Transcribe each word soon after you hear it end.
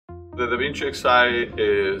The Da Vinci Xi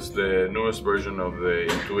is the newest version of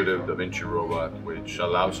the intuitive Da Vinci robot, which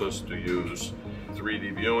allows us to use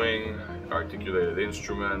 3D viewing, articulated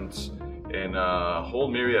instruments, and a whole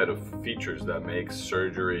myriad of features that makes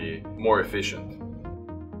surgery more efficient.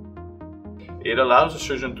 It allows the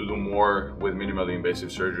surgeon to do more with minimally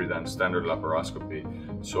invasive surgery than standard laparoscopy.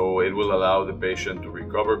 So it will allow the patient to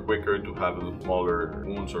recover quicker, to have smaller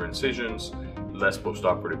wounds or incisions, less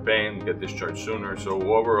post-operative pain, get discharged sooner. So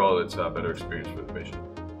overall, it's a better experience for the patient.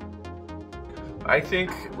 I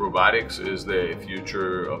think robotics is the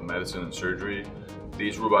future of medicine and surgery.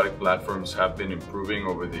 These robotic platforms have been improving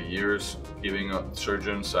over the years, giving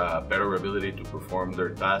surgeons a better ability to perform their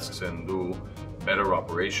tasks and do better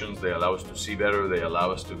operations. They allow us to see better, they allow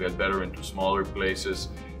us to get better into smaller places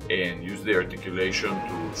and use the articulation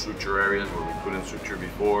to suture areas where we couldn't suture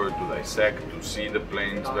before, to dissect, to see the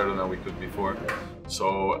planes better than we could before.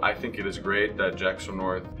 So I think it is great that Jackson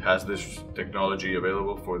North has this technology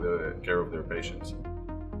available for the care of their patients.